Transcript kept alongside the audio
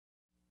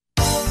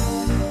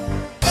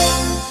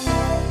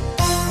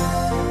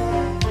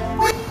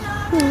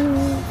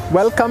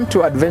Welcome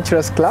to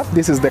Adventurous Club.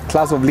 This is the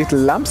class of Little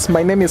Lambs.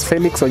 My name is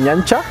Felix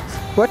Onyanchas.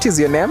 What is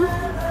your name?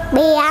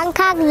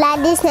 Bianca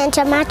Gladys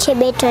Nanchamache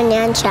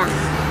Onyancha.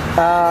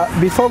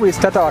 Before we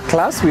start our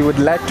class, we would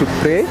like to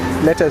pray.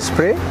 Let us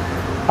pray.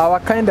 Our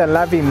kind and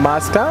loving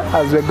Master,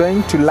 as we're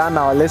going to learn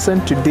our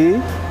lesson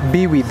today,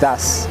 be with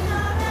us.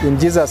 In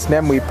Jesus'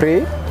 name we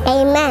pray.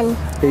 Amen.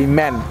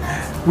 Amen.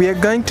 We are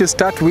going to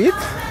start with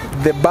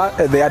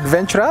the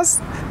adventurous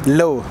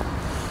law.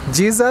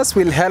 Jesus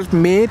will help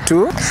me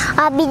to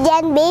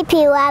obedient, be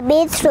pure,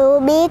 be true,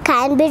 be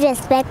kind, be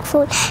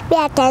respectful, be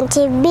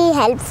attentive, be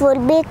helpful,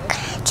 be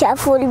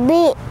cheerful,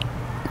 be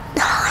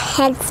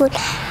helpful,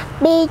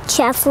 be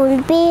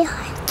cheerful, be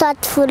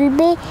thoughtful,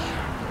 be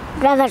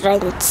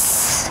reverent.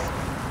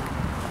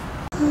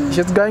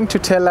 She's going to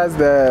tell us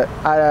the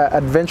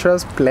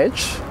adventurous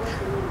pledge.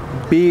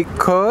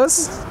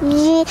 Because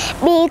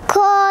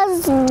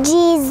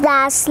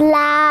Jesus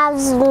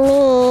loves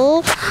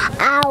me,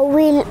 I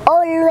will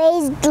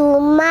always do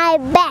my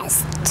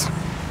best.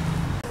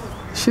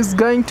 She's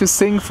going to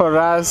sing for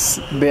us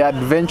the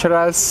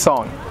adventurous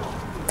song.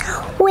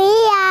 We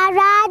are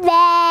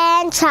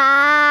adventurers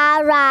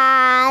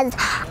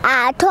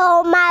at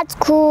home, at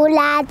school,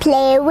 at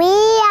play. We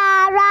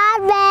are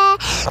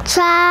adventurers.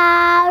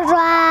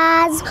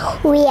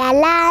 We are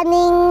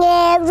learning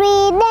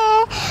every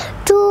day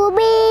to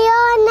be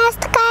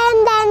honest,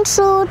 kind and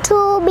true,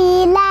 to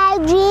be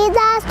like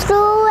Jesus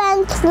through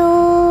and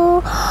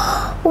through.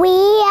 We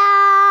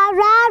are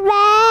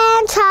adventurers.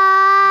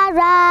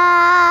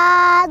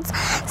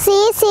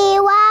 Sisi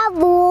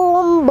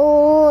wavumbuzi,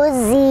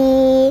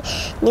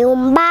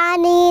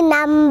 nyumbani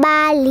na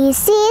mbali.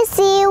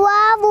 Sisi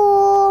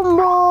wavumbuzi,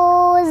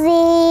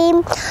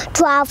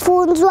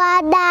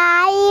 twafunzwa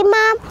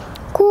daima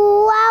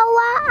kuwa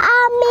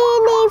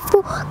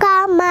waaminifu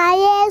kama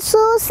Yesu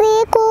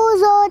siku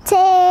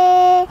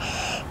zote.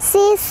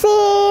 Sisi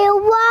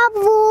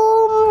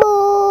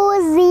wavumbuzi.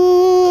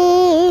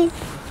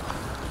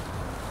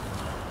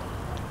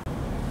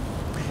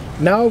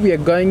 Now we are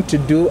going to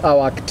do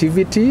our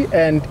activity,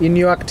 and in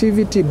your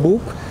activity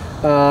book,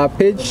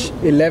 page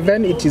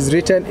 11, it is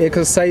written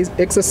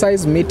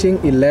exercise meeting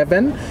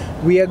 11.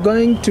 We are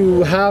going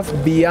to have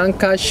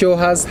Bianca show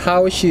us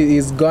how she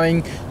is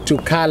going to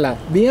color.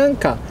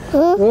 Bianca,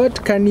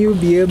 what can you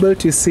be able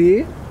to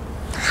see?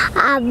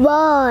 A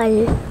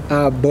ball.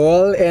 A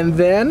ball, and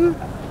then?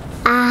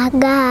 A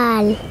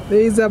girl.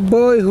 There is a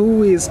boy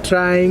who is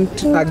trying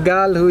to, a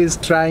girl who is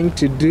trying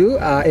to do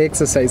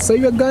exercise. So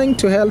you're going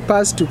to help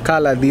us to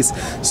color this.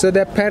 So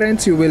the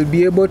parents, you will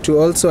be able to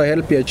also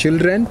help your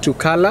children to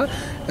color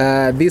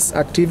this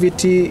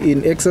activity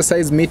in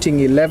exercise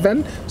meeting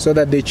 11, so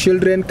that the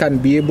children can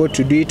be able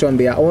to do it on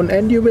their own.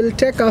 And you will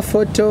take a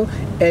photo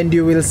and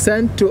you will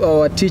send to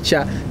our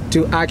teacher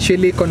to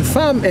actually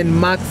confirm and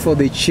mark for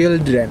the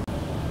children.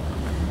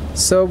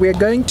 So we're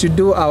going to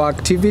do our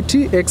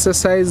activity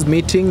exercise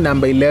meeting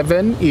number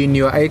 11 in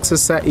your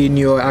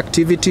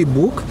activity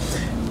book.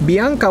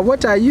 Bianca,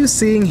 what are you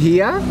seeing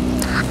here?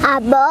 A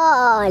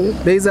ball.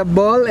 There is a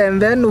ball,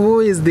 and then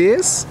who is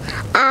this?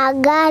 A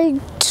girl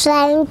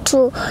trying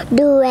to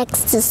do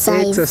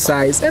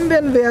exercise. And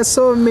then there are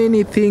so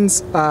many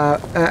things,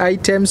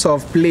 items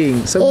of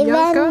playing. So even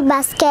Bianca,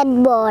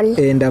 basketball.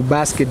 And a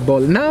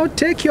basketball. Now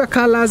take your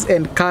colors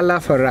and color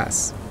for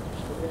us.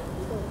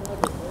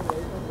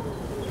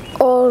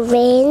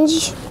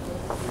 Orange,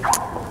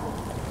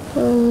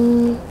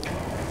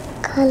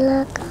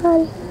 color.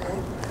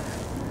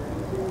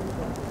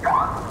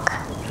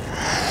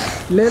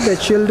 Let the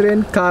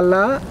children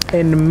color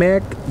and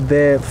make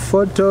the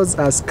photos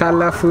as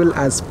colorful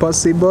as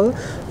possible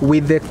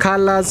with the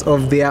colors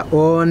of their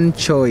own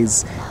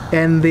choice,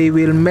 and they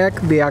will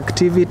make the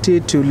activity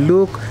to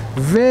look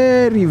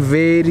very,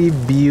 very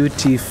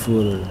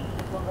beautiful.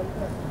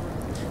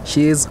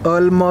 She is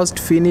almost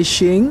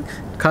finishing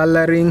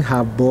coloring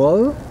her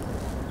ball.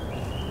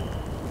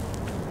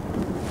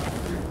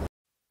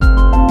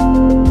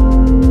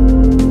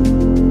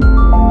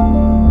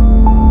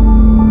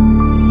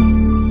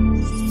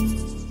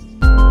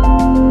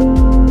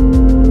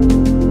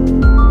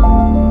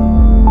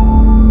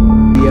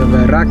 We have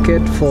a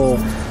racket for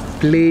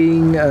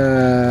playing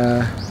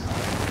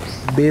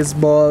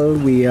baseball.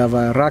 We have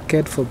a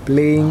racket for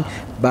playing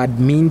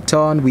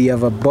badminton. We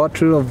have a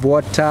bottle of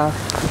water,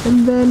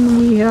 and then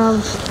we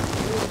have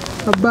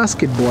a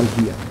basketball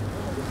here.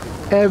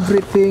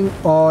 Everything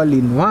all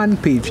in one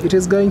page. It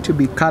is going to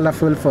be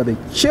colorful for the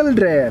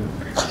children.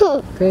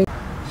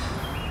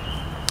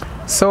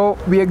 So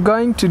we are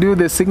going to do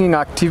the singing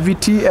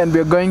activity, and we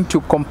are going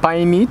to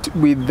combine it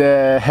with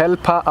the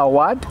helper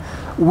award,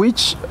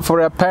 which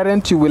for a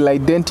parent you will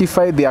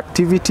identify the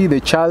activity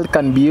the child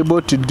can be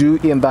able to do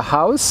in the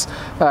house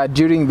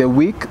during the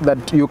week,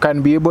 that you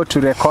can be able to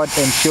record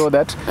and show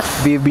that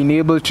they've been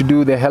able to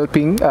do the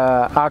helping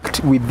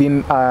act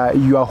within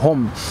your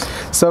home.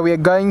 So we are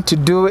going to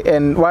do,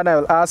 and what I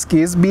will ask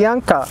is,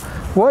 Bianca,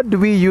 what do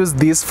we use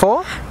this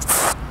for?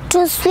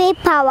 To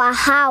sweep our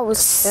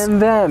house.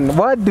 And then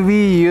what do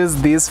we use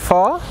this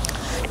for?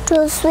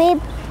 To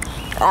sweep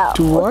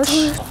To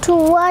wash? To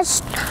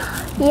wash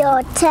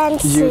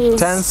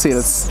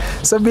utensils.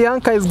 So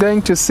Bianca is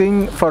going to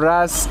sing for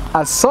us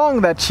a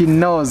song that she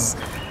knows.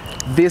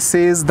 This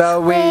is the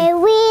way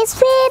we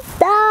sweep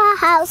our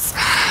house,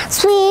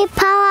 sweep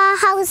our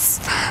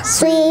house,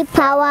 sweep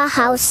our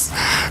house.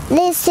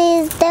 This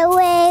is the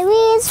way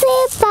we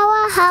sweep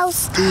our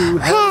house to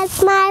help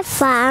my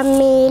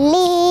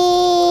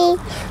family.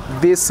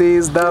 This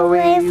is the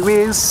way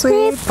we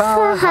sweep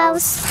our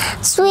house,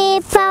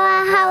 sweep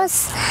our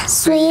house,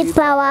 sweep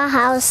our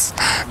house.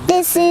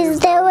 This is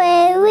the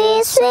way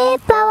we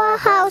sweep our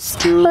house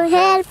to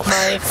help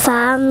my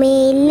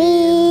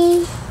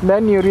family.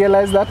 Then you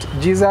realize that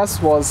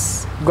Jesus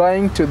was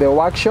going to the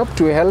workshop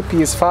to help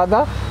his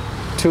father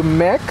to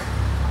make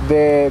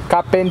the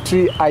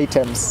carpentry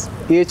items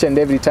each and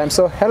every time.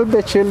 So help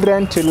the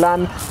children to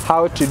learn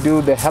how to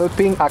do the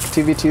helping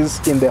activities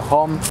in the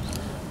home.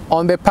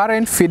 On the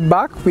parent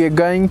feedback, we are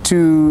going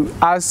to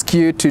ask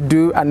you to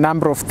do a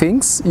number of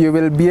things. You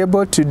will be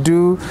able to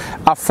do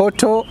a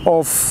photo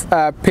of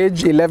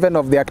page 11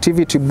 of the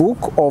activity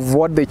book of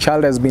what the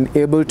child has been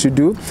able to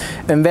do.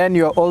 And then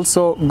you're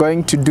also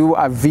going to do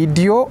a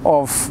video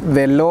of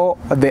the law,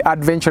 the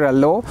adventurer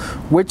law,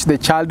 which the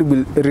child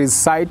will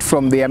recite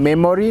from their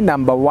memory,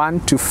 number 1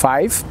 to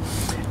 5.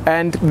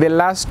 And the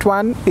last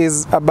one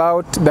is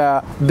about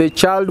the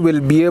child will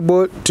be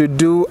able to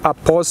do a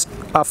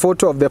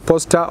photo of the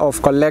poster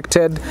of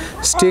collected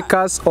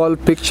stickers, all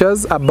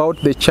pictures about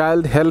the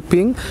child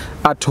helping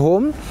at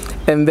home.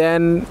 And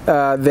then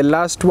the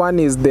last one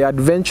is the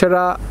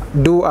adventurer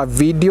do a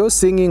video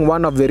singing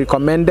one of the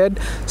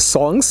recommended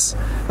songs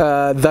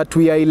that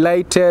we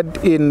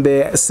highlighted in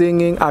the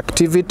singing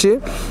activity.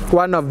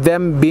 One of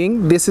them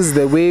being "This is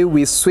the way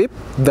we sweep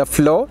the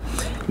floor."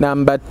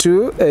 Number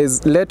 2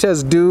 is "Let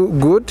us do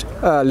good."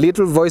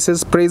 Little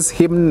Voices Praise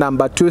Hymn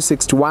number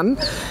 261.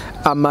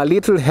 I'm a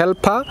Little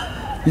Helper.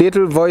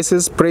 Little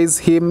Voices Praise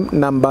Hymn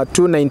number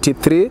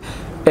 293.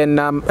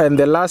 And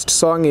the last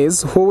song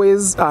is "Who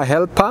is a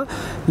Helper?"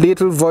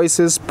 Little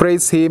Voices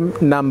Praise Hymn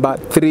number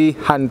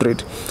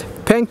 300.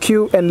 Thank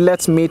you, and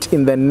let's meet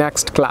in the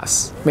next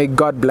class. May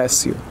God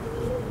bless you.